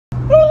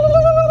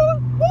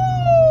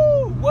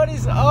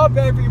up,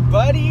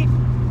 everybody?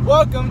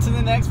 Welcome to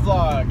the next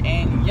vlog.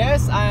 And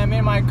yes, I am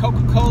in my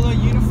Coca-Cola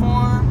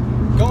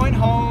uniform going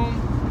home.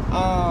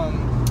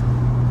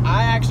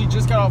 I actually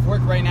just got off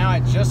work right now. I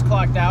just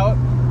clocked out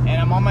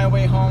and I'm on my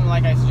way home,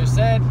 like I just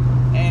said,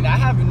 and I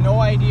have no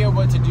idea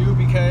what to do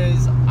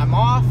because I'm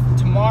off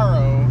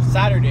tomorrow,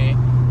 Saturday,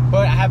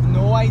 but I have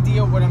no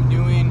idea what I'm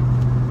doing.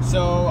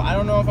 So I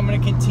don't know if I'm gonna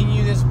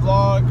continue this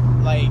vlog,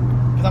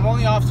 because I'm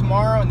only off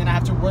tomorrow and then I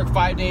have to work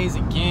 5 days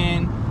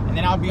again, and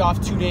then I'll be off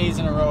 2 days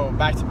in a row,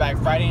 back to back,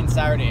 Friday and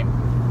Saturday.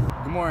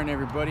 Good morning,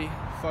 everybody.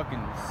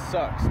 Fucking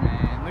sucks,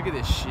 man. Look at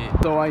this shit.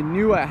 So I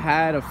knew I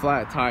had a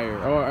flat tire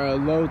or a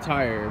low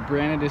tire.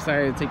 Brianna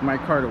decided to take my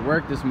car to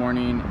work this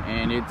morning,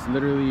 and it's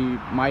literally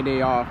my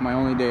day off, my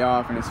only day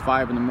off, and it's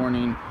 5 in the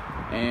morning,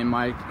 and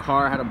my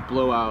car had a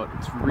blowout.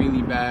 It's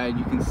really bad.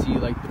 You can see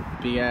like the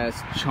big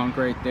ass chunk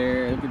right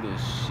there. Look at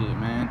this shit,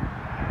 man.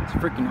 It's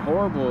freaking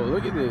horrible.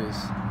 Look at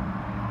this.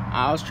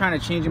 I was trying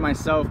to change it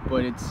myself,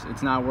 but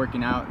it's not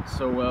working out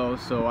so well.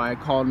 So I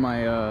called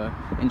my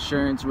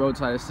insurance,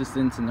 roadside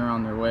assistance, and they're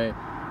on their way.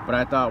 But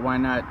I thought, why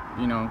not,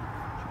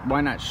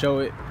 why not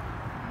show you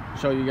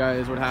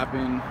guys what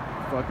happened.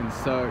 Fucking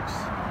sucks.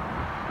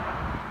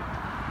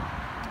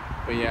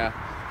 But yeah,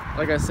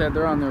 like I said,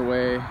 they're on their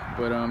way.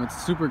 But it's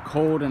super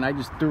cold, and I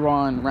just threw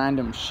on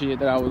random shit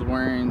that I was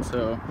wearing.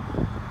 So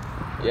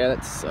yeah,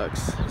 that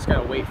sucks. Just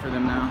gotta wait for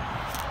them now.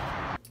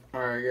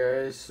 Alright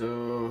guys,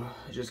 so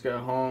I just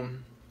got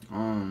home.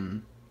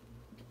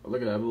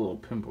 Look at that little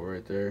pimple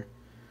right there.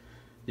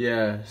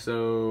 Yeah,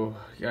 so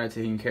got it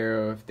taken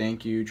care of.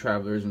 Thank you,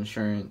 Travelers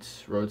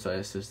Insurance, roadside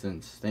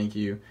assistance. Thank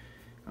you.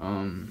 I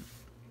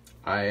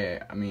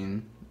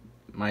mean,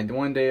 my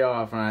one day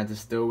off and I had to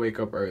still wake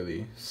up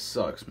early.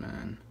 Sucks,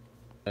 man.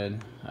 I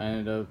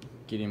ended up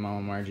getting my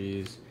own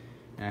Margie's,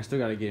 and I still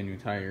gotta get a new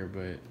tire,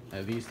 but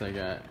at least I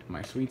got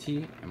my sweet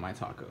tea and my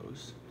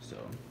tacos. So,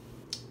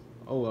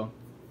 oh well.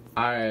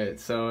 Alright,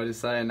 so I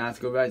decided not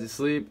to go back to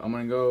sleep. I'm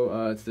gonna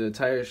go to the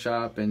tire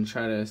shop and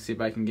try to see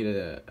if I can get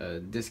a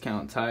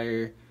discount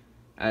tire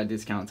at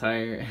Discount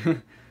Tire.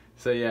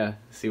 So yeah,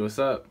 see what's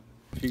up.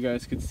 If you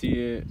guys could see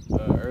it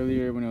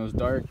earlier when it was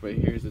dark, but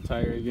here's the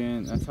tire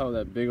again. That's how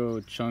that big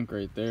old chunk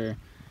right there.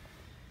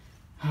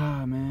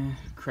 Ah, man,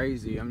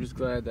 crazy. I'm just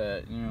glad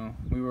that,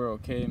 we were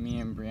okay, me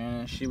and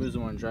Brianna. She was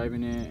the one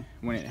driving it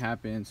when it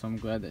happened, so I'm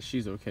glad that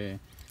she's okay.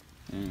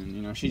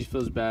 And she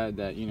feels bad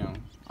that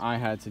I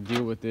had to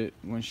deal with it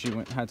when she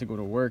had to go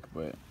to work,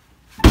 but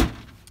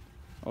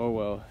oh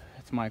well,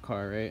 it's my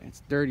car, right?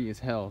 It's dirty as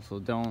hell, so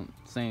don't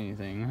say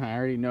anything. I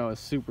already know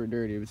it's super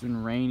dirty. It's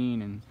been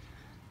raining, and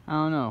I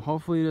don't know,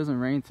 hopefully it doesn't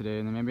rain today,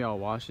 and then maybe I'll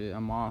wash it.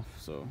 I'm off,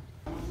 so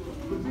I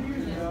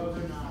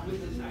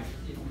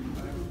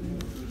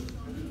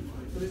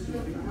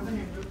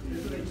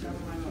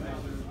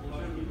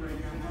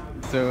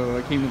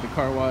came to the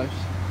car wash.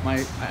 I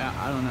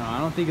don't know, I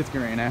don't think it's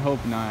gonna rain, I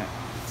hope not.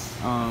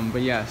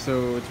 But yeah,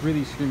 so it's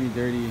really extremely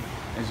dirty,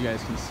 as you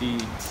guys can see.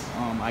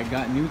 I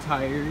got new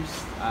tires,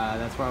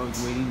 that's why I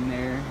was waiting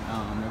there.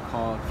 They're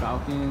called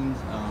Falcons.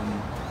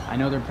 I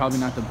know they're probably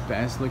not the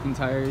best looking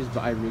tires, but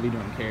I really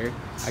don't care.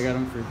 I got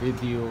them for a good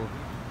deal,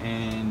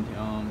 and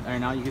right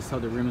now you can tell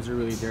the rims are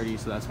really dirty,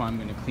 so that's why I'm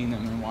gonna clean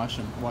them and wash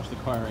the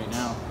car right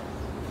now.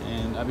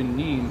 And I've been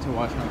needing to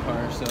wash my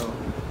car, so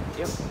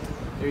yep.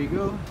 There you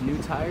go, new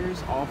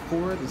tires, all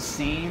four the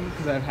same,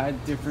 because I've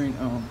had different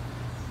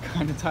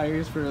kind of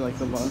tires for like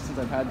the long since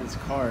I've had this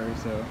car.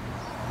 So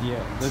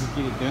yeah, let's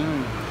get it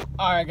done.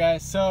 Alright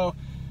guys, so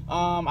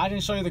I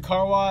didn't show you the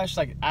car wash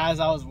as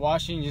I was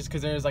washing, just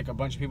because there's a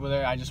bunch of people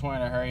there. I just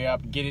wanted to hurry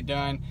up, get it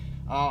done.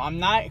 I'm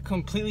not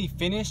completely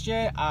finished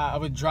yet. I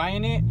was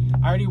drying it.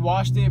 I already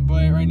washed it,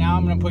 but right now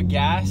I'm gonna put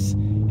gas,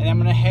 and I'm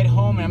gonna head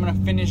home and I'm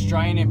gonna finish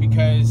drying it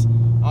because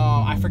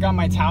I forgot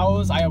my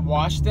towels. I had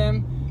washed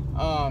them.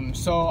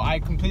 So I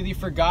completely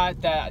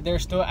forgot that they're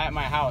still at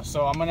my house.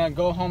 So I'm gonna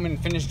go home and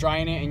finish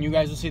drying it, and you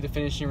guys will see the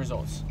finishing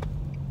results.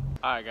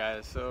 Alright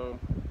guys, so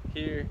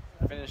here,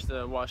 I finished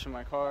washing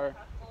my car.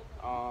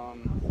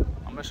 I'm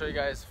gonna show you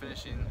guys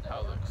finishing how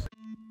it looks.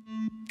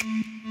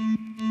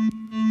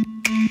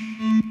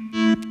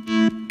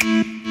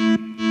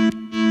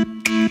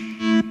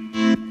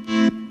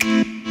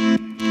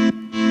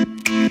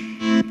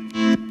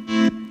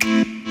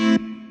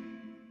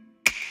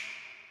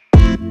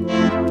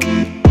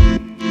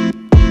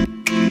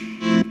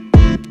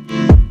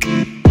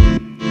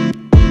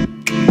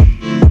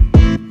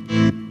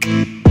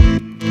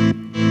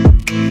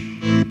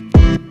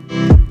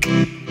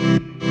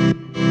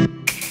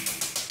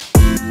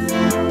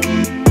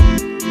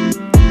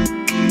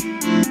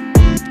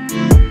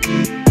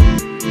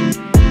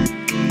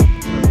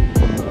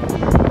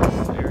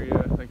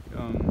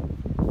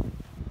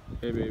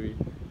 Hey baby.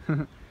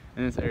 In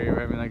this area we're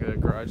having a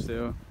garage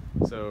sale,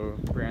 so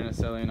Brianna's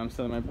selling, I'm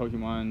selling my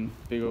Pokemon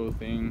big old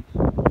thing.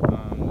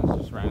 It's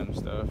just random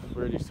stuff.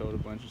 We already sold a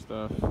bunch of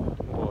stuff.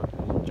 Well,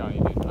 Johnny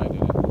did, I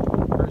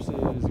didn't.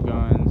 Purses,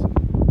 guns,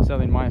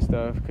 selling my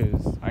stuff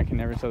because I can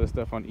never sell this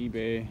stuff on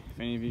eBay. If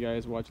any of you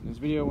guys watching this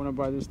video want to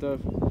buy this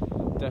stuff,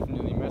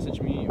 definitely message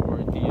me or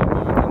DM me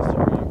on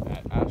Instagram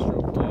at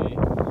Astroplay.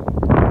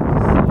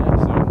 Yeah,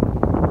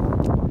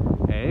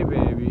 so hey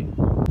baby.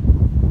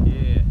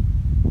 Yeah.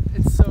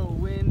 It's so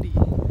windy.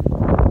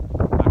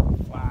 I can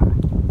fly.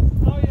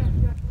 Oh yeah.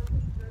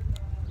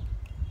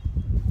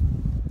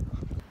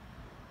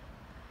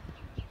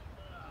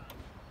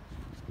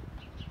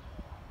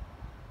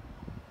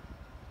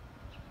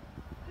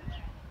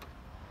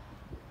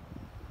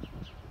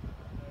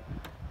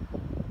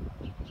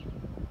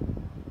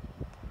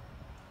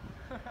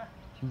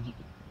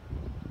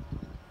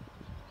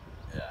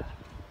 Yeah.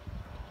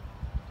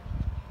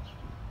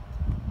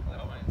 I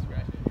don't mind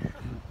scratching.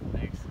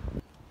 Thanks.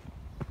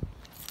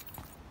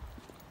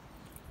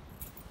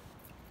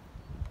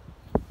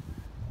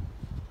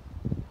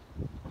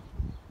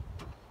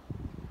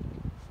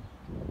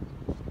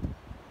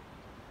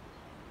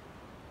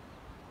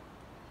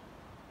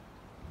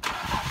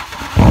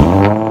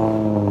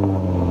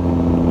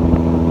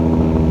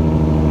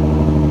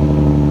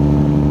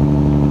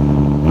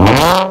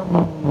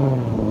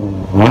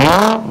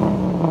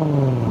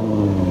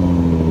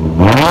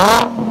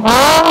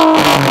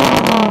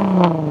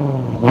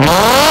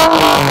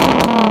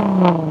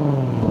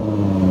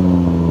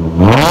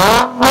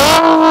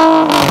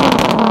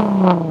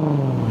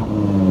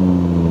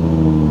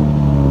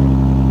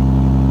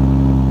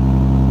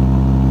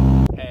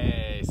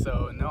 Hey,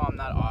 so no, I'm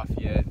not off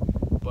yet,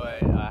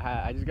 but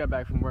I just got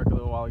back from work a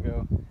little while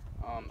ago.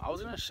 I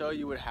was gonna show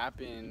you what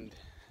happened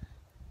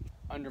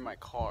under my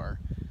car,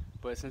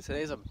 but since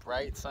today's a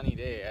bright sunny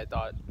day, I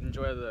thought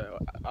enjoy the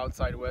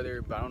outside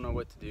weather, but I don't know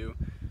what to do.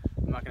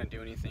 I'm not gonna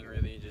do anything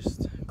really,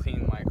 just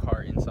clean my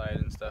car inside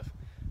and stuff.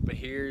 But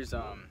here's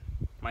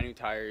my new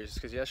tires,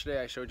 because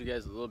yesterday I showed you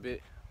guys a little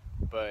bit,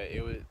 but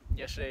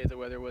yesterday the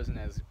weather wasn't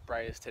as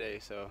bright as today,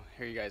 so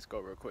here you guys go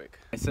real quick.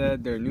 I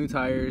said they're new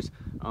tires.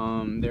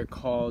 They're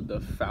called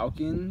the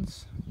Falcon,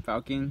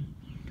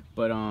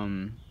 but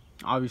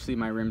obviously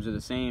my rims are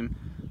the same.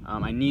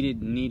 I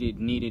needed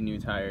new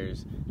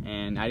tires,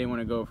 and I didn't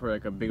want to go for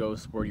like a big old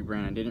sporty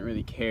brand. I didn't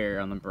really care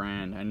on the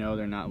brand. I know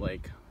they're not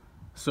like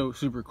so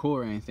super cool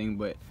or anything,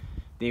 but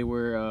they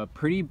were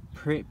pretty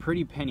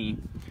penny.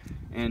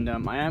 And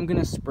I am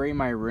gonna spray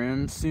my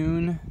rim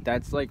soon.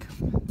 That's like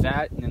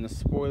that, and then the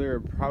spoiler are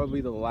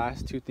probably the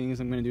last two things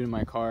I'm gonna do to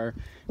my car.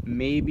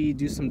 Maybe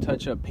do some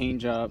touch-up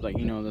paint job, like,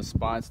 you know, the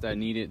spots that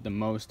need it the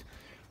most.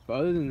 But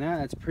other than that,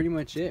 that's pretty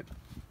much it.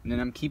 And then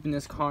I'm keeping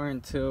this car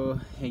until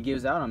it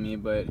gives out on me.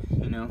 But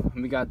you know,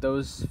 we got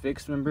those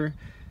fixed. Remember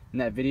in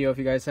that video, if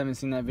you guys haven't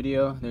seen that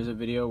video, there's a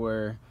video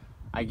where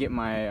I get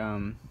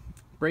my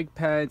brake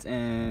pads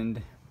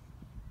and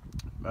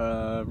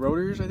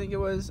rotors, I think it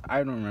was. I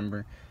don't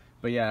remember.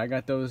 But yeah, I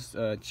got those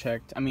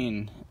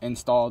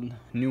installed,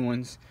 new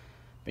ones.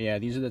 But yeah,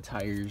 these are the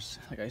tires,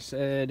 like I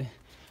said.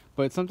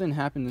 But something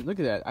happened. Look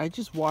at that. I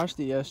just washed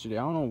it yesterday.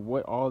 I don't know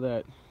what all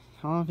that,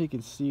 I don't know if you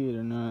can see it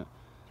or not,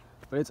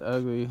 but it's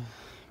ugly.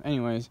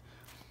 Anyways,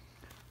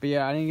 but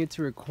yeah, I didn't get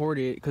to record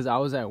it because I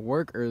was at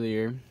work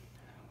earlier,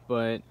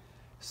 but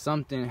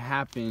something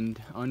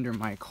happened under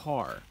my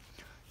car.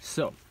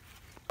 So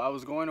I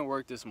was going to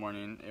work this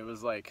morning. It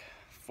was like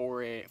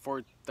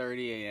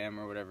 4:30 a.m.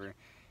 or whatever,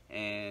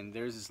 and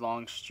there's this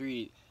long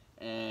street,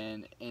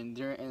 and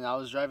I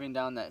was driving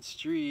down that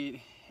street,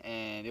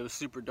 and it was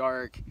super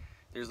dark.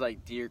 There's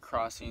like deer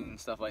crossing and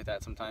stuff like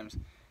that sometimes,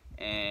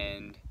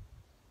 and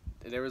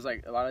there was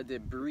like a lot of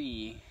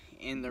debris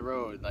in the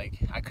road. Like,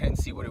 I couldn't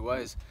see what it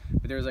was,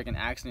 but there was like an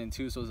accident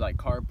too, so it was like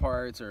car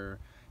parts or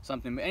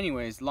something. But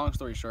anyways, long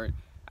story short,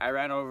 I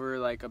ran over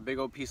like a big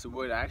old piece of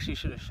wood. I actually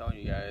should have shown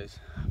you guys,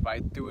 but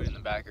I threw it in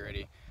the back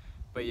already.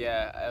 But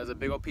yeah, it was a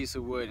big old piece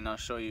of wood, and I'll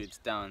show you, it's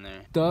down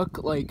there.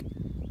 Stuck like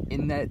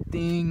in that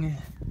thing.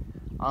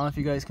 I don't know if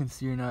you guys can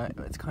see or not,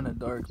 it's kind of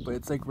dark, but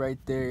it's like right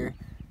there.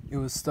 It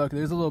was stuck.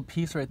 There's a little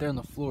piece right there on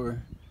the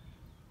floor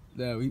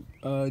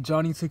that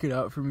Johnny took it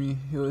out for me.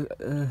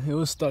 It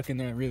was stuck in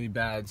there really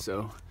bad,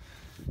 so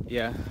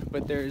yeah.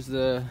 But there's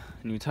the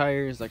new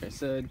tires, like I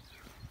said.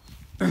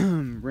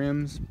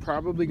 Rims,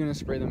 probably gonna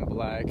spray them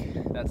black.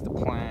 That's the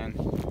plan,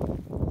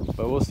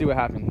 but we'll see what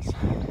happens.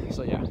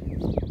 So yeah,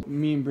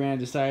 me and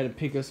Brand decided to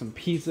pick up some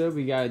pizza.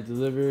 We got it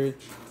delivered.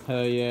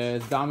 Hell yeah,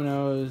 it's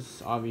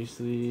Domino's,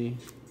 obviously.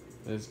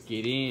 Let's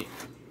get it.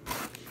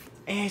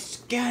 Let's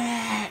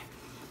get it.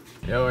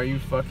 Yo, are you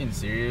fucking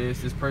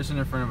serious? This person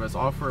in front of us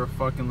all for a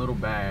fucking little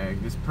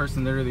bag. This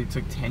person literally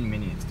took 10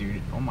 minutes,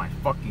 dude. Oh my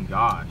fucking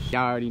gosh.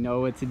 Y'all already know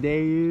what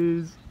today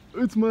is.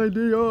 It's my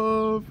day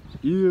off.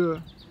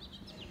 Yeah.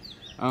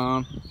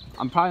 I'm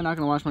probably not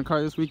gonna wash my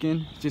car this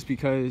weekend just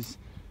because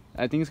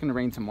I think it's gonna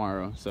rain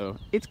tomorrow. So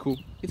it's cool.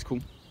 It's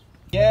cool.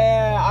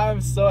 Yeah, I'm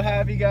so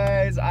happy,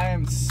 guys. I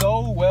am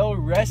so well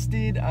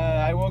rested.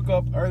 I woke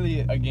up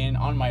early again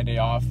on my day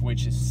off,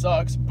 which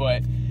sucks,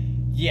 but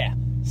yeah.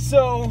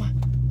 So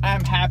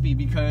I'm happy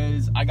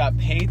because I got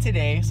paid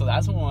today, so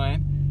that's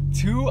one.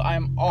 Two,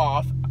 I'm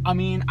off. I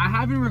mean, I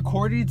haven't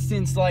recorded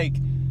since like,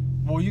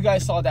 well, you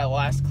guys saw that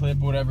last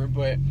clip or whatever,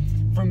 but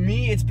for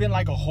me, it's been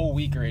like a whole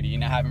week already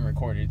and I haven't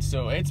recorded.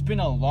 So it's been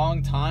a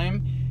long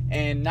time.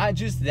 And not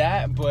just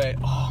that, but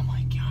oh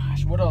my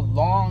gosh, what a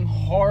long,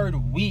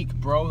 hard week,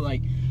 bro.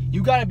 Like,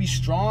 you gotta be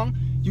strong.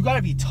 You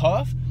gotta be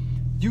tough.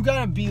 You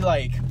gotta be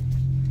like,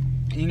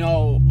 you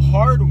know,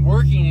 hard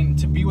working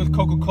to be with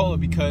Coca-Cola,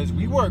 because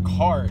we work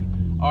hard.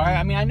 All right.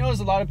 I mean, I know there's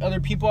a lot of other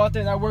people out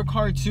there that work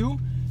hard too.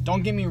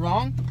 Don't get me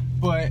wrong.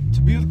 But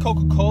to be with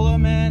Coca-Cola,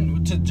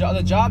 man, to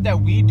the job that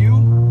we do,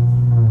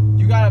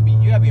 you gotta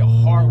be a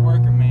hard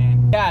worker,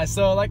 man. Yeah,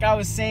 so like I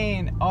was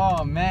saying,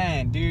 oh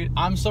man, dude,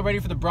 I'm so ready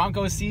for the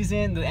Broncos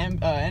season. The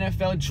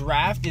NFL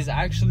draft is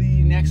actually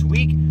next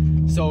week,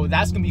 so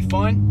that's gonna be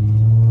fun.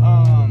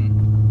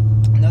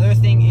 Another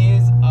thing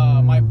is,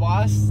 my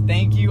boss,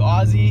 thank you,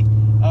 Ozzy.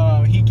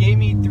 He gave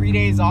me 3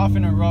 days off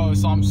in a row,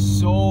 so I'm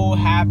so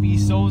happy,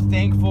 so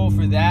thankful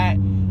for that.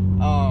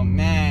 Oh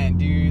man,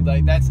 dude,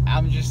 like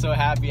I'm just so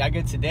happy. I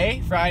get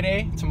today,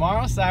 Friday,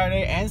 tomorrow,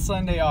 Saturday, and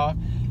Sunday off.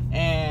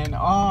 And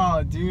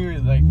oh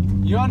dude, like,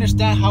 you don't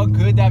understand how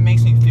good that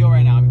makes me feel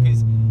right now,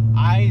 because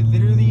I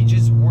literally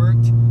just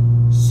worked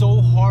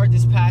so hard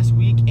this past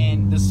week,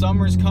 and the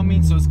summer's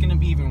coming, so it's gonna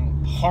be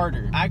even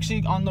harder.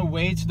 Actually, on the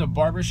way to the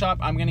barbershop,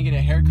 I'm gonna get a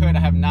haircut. I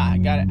haven't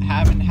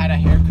had a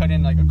haircut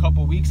in like a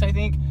couple weeks, I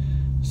think.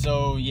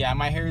 So yeah,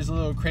 my hair is a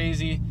little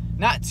crazy,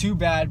 not too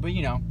bad, but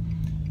you know,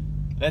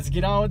 let's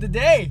get on with the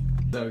day.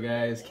 So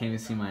guys, came to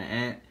see my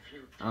aunt.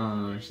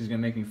 She's gonna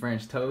make me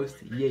French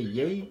toast.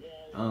 Yay.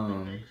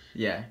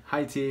 Yeah,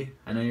 hi T,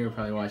 I know you were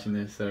probably watching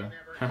this, so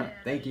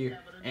thank you.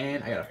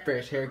 And I got a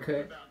fresh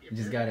haircut,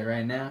 just got it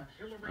right now.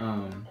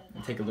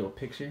 Take a little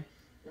picture.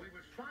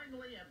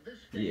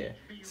 Yeah,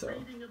 so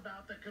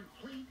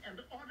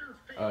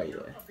oh yeah,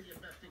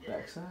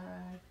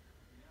 backside.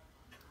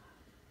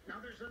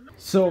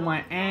 So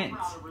my aunt,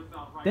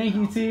 thank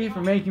you T for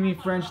making me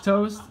French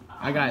toast.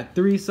 I got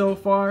 3 so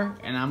far,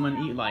 and I'm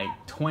gonna eat like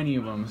 20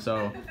 of them,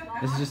 so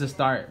this is just a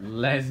start.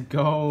 Let's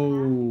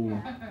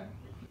go.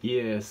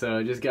 Yeah, so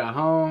I just got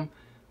home.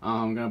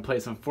 I'm gonna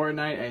play some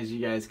Fortnite. As you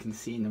guys can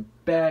see in the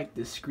back,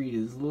 the screen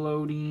is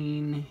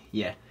loading.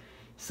 Yeah,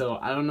 so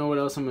I don't know what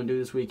else I'm gonna do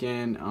this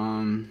weekend.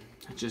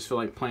 I just feel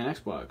like playing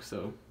Xbox,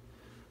 so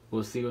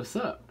we'll see what's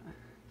up.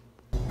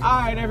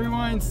 Alright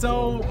everyone,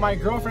 so my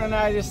girlfriend and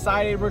I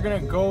decided we're gonna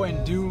go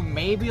and do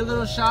maybe a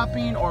little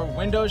shopping or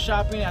window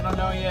shopping. I don't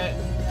know yet.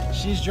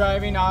 She's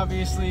driving,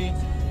 obviously,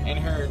 and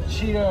her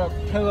cheetah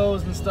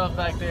pillows and stuff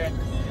back there.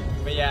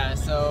 But yeah,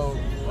 so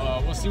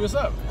we'll see what's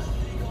up.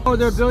 Oh,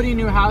 they're building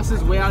new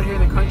houses way out here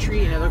in the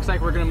country, and it looks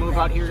like we're gonna move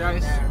out here,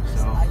 guys.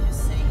 So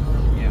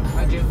yeah,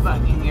 what you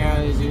fucking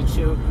girls do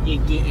too? You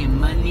getting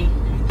money?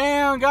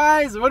 Damn,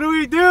 guys, what do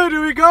we do?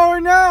 Do we go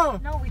or no?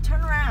 No, we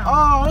turn around.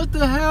 Oh, what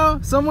the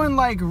hell? Someone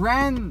like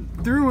ran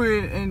through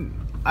it, and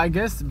I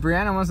guess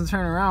Brianna wants to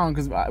turn around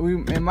because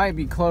it might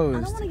be closed.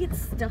 I don't want to get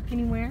stuck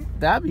anywhere.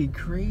 That'd be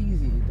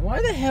crazy.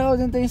 Why the hell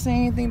didn't they say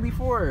anything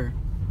before?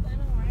 I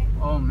know, right?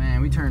 Oh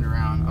man, we turned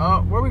around.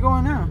 Oh, where are we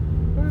going now?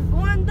 We're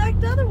going back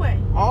the other way.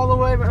 All the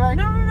way back?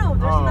 No.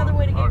 There's another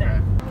way to get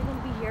there. We're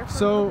gonna be here for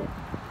so,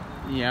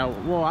 yeah,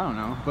 well, I don't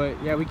know.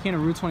 But yeah, we came to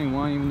Route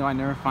 21, even though I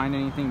never find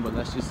anything. But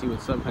let's just see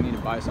what's up. I need to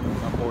buy something.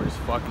 I'm bored as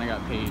fuck, and I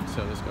got paid,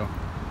 so let's go.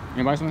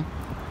 You gonna buy something?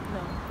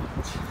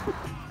 No.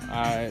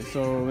 Alright,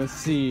 so let's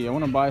see. I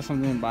want to buy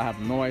something, but I have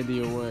no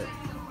idea what.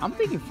 I'm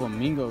thinking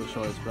flamingo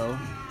shorts, bro.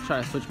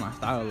 Try to switch my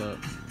style up.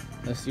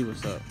 Let's see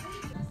what's up.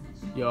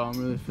 Yo, I'm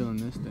really feeling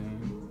this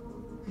thing.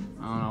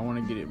 I don't know. I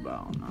want to get it, but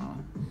I don't know.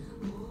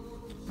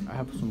 I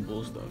have some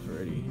bull stuff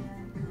already.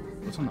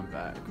 What's on the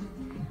back?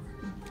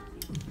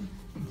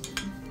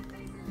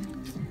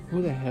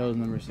 Who the hell is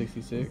number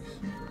 66?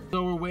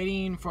 So we're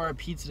waiting for our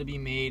pizza to be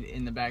made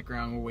in the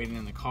background. We're waiting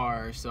in the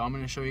car. So I'm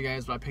gonna show you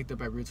guys what I picked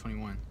up at Route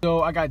 21.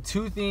 So I got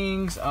 2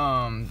 things.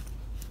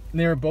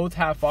 They were both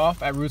half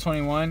off at Route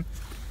 21.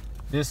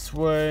 This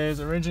was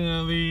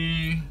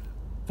originally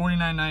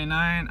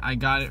 $49.99. I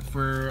got it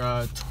for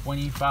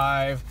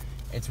 $25.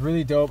 It's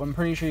really dope. I'm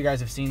pretty sure you guys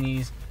have seen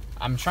these.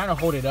 I'm trying to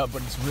hold it up,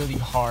 but it's really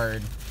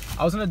hard.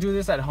 I was gonna do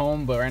this at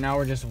home, but right now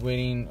we're just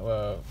waiting,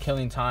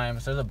 killing time.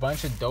 So there's a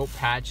bunch of dope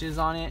patches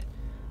on it.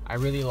 I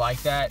really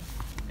like that.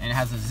 And it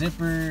has a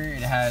zipper,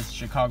 it has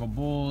Chicago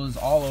Bulls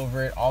all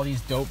over it, all these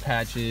dope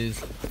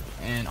patches.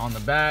 And on the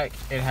back,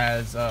 it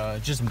has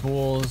just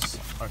Bulls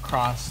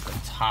across the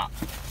top.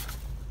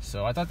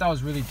 So I thought that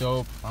was really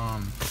dope.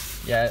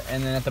 Yeah,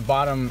 and then at the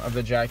bottom of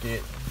the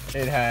jacket,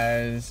 it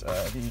has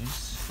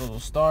these little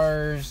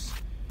stars,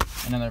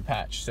 another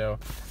patch. So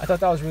I thought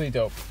that was really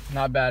dope.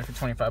 Not bad for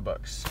 25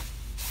 bucks.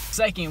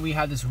 Second, we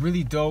have this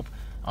really dope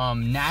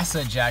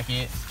NASA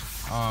jacket.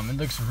 It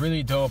looks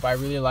really dope. I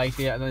really like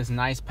it. This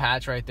nice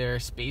patch right there,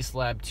 Space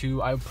Lab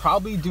 2. I'm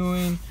probably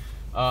doing,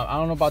 I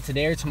don't know about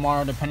today or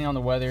tomorrow, depending on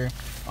the weather.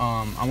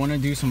 I want to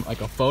do some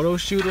like a photo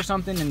shoot or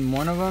something in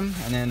one of them,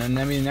 and then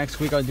maybe next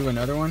week I'll do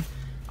another one.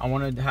 I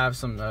want to have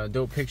some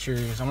dope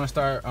pictures. I want to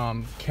start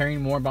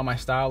caring more about my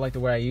style like the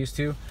way I used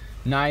to.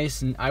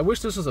 Nice. And I wish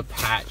this was a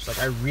patch. Like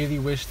I really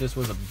wish this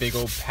was a big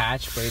old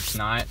patch, but it's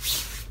not.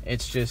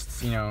 It's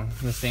just, you know,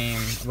 the same.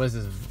 What is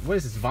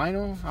this,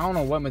 vinyl? I don't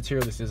know what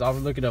material this is. I'll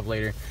look it up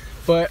later.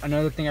 But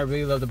another thing I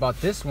really loved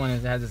about this one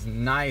is it has this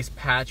nice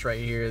patch right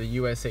here, the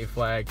USA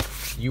flag.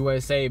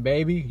 USA,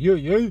 baby. Yeah,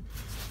 yeah.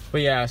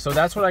 But yeah, so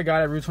that's what I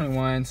got at Route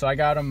 21. So I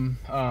got them.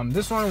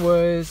 This one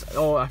was,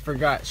 oh, I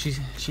forgot. She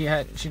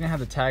didn't have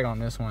the tag on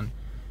this one.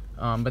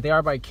 But they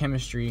are by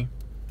Chemistry.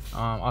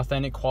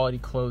 Authentic quality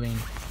clothing.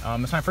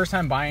 It's my first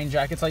time buying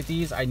jackets like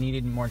these. I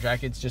needed more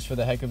jackets just for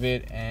the heck of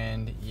it,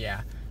 and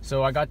yeah,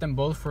 so I got them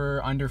both for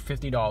under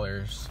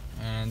 $50.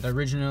 And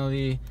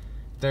originally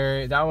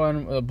that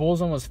one, the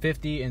Bulls one was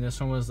 50 and this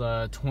one was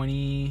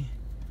 20.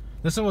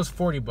 This one was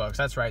 40 bucks.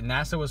 That's right,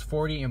 NASA was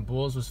 40 and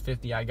Bulls was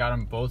 50. I got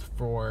them both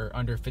for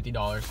under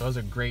 $50, so it was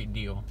a great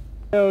deal.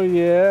 Hell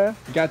yeah.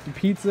 Got the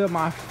pizza,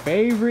 my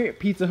favorite,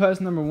 Pizza Hut's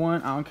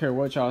 #1. I don't care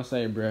what y'all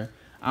say, bruh.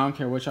 I don't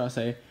care what y'all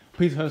say.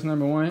 Pizza Hut's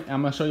 #1.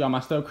 I'm gonna show y'all my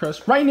stuffed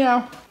crust right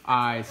now.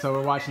 Alright, so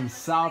we're watching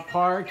South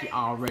Park. You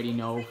already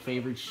know,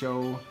 favorite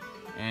show.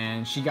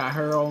 And she got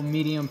her own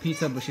medium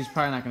pizza, but she's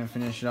probably not gonna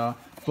finish it all.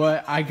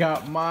 But I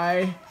got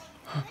my,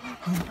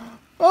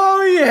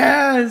 oh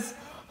yes!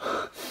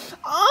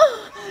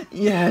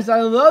 Yes,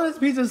 I love this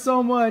pizza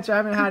so much. I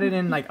haven't had it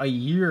in like a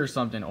year or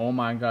something. Oh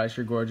my gosh,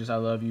 you're gorgeous. I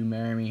love you.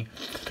 Marry me.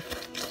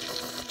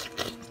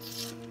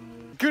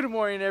 Good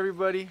morning,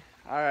 everybody.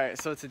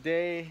 Alright, so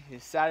today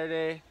is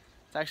Saturday.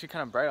 It's actually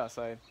kind of bright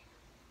outside.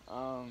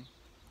 I'm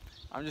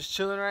just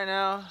chilling right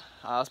now.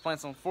 I was playing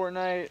some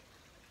Fortnite.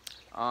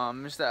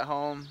 Just at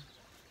home,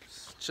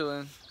 just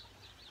chilling.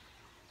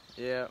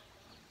 Yeah.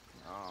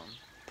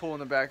 Pool in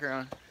the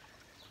background.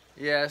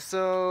 Yeah,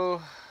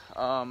 so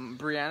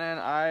Brianna and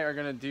I are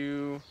gonna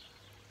do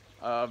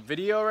a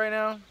video right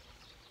now.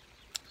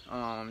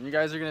 You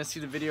guys are gonna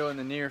see the video in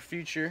the near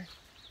future.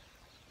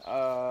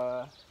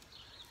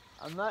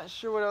 I'm not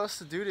sure what else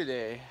to do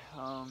today.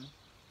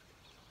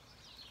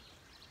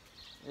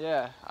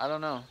 Yeah, I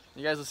don't know.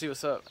 You guys will see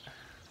what's up.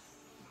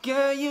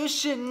 Girl, you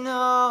should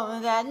know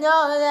that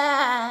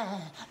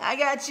I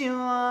got you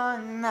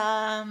on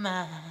my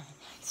mind.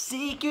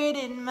 Secret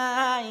in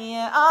my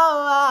ear,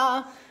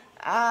 oh,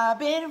 I've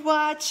been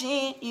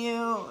watching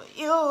you.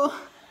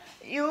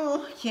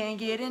 You can't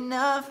get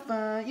enough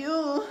of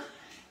you.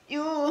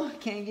 You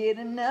can't get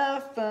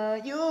enough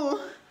of you.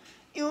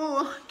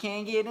 You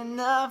can't get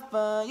enough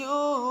of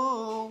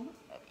you.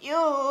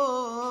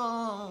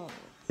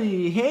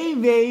 Hey,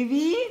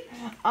 baby.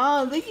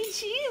 Oh, look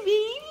at you,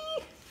 baby.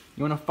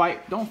 You wanna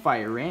fight? Don't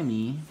fight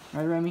Remy,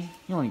 right, Remy?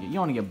 You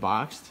wanna get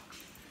boxed.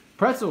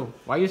 Pretzel,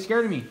 why are you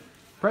scared of me?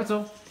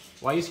 Pretzel,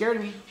 why are you scared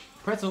of me?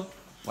 Pretzel,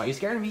 why are you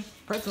scared of me?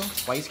 Pretzel,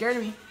 why are you scared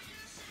of me?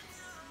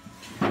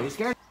 Why are you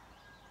scared?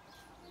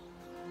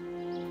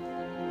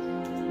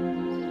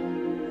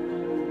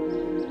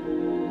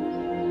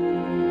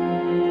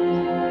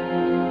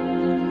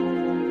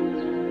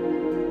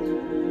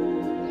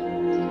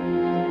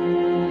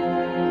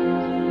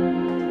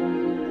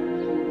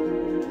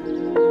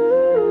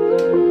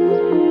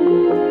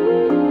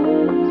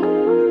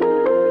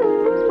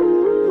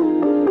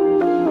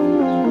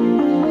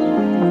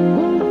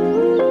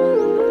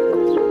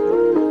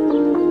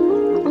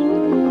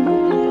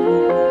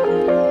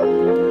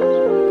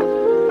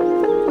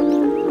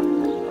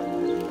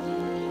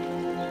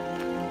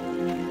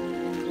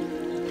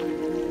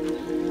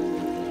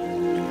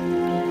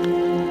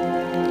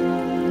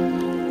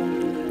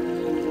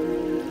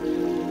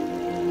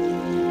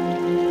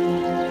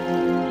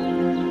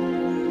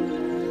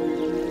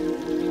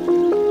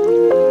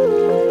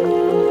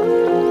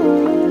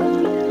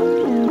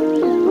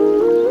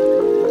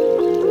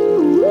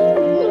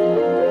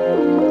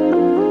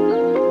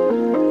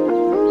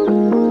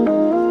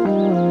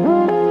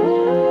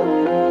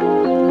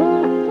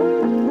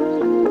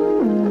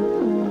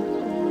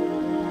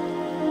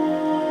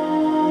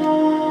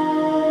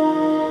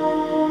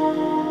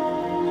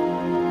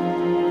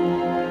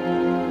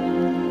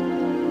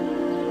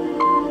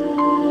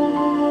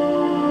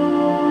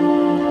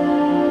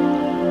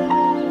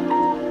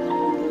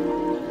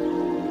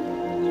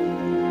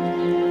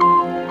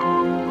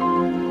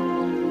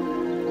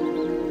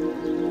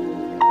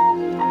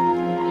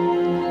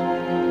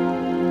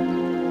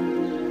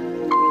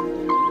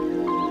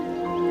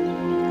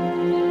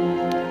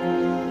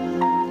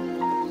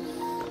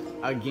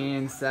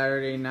 Again,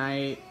 Saturday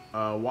night,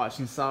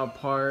 watching South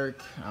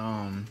Park.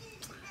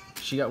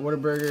 She got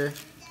Whataburger.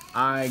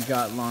 I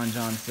got Long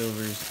John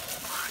Silver's.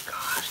 Oh my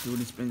gosh,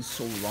 dude, it's been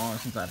so long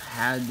since I've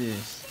had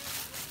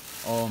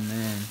this. Oh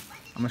man,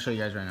 I'm gonna show you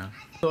guys right now.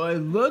 So it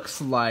looks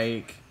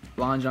like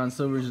Long John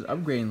Silver's is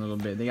upgrading a little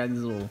bit. They got these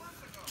little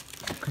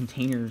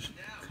containers,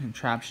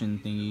 contraption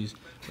thingies.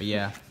 But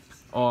yeah,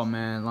 oh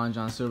man, Long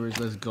John Silver's,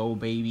 let's go,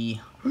 baby.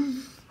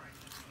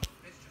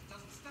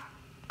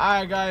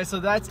 Alright guys,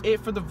 so that's it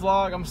for the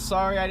vlog. I'm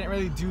sorry I didn't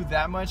really do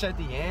that much at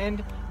the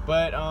end,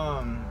 but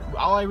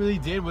all I really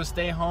did was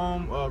stay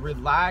home,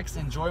 relax,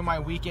 enjoy my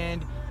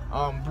weekend.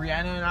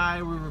 Brianna and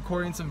I were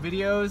recording some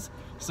videos,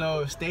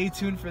 so stay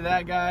tuned for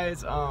that,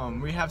 guys.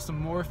 We have some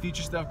more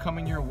future stuff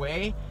coming your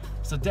way,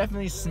 so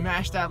definitely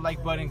smash that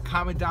like button,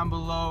 comment down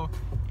below,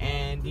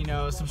 and you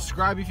know,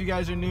 subscribe if you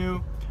guys are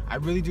new. I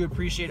really do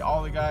appreciate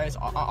all the guys,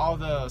 all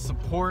the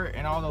support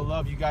and all the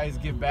love you guys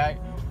give back.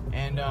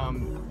 And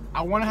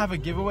I want to have a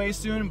giveaway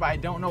soon, but I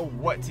don't know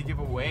what to give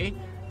away.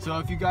 So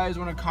if you guys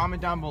want to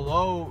comment down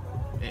below,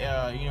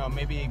 you know,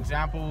 maybe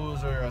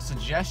examples or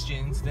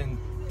suggestions, then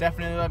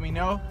definitely let me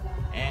know.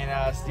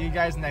 And see you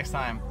guys next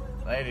time.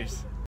 Laters.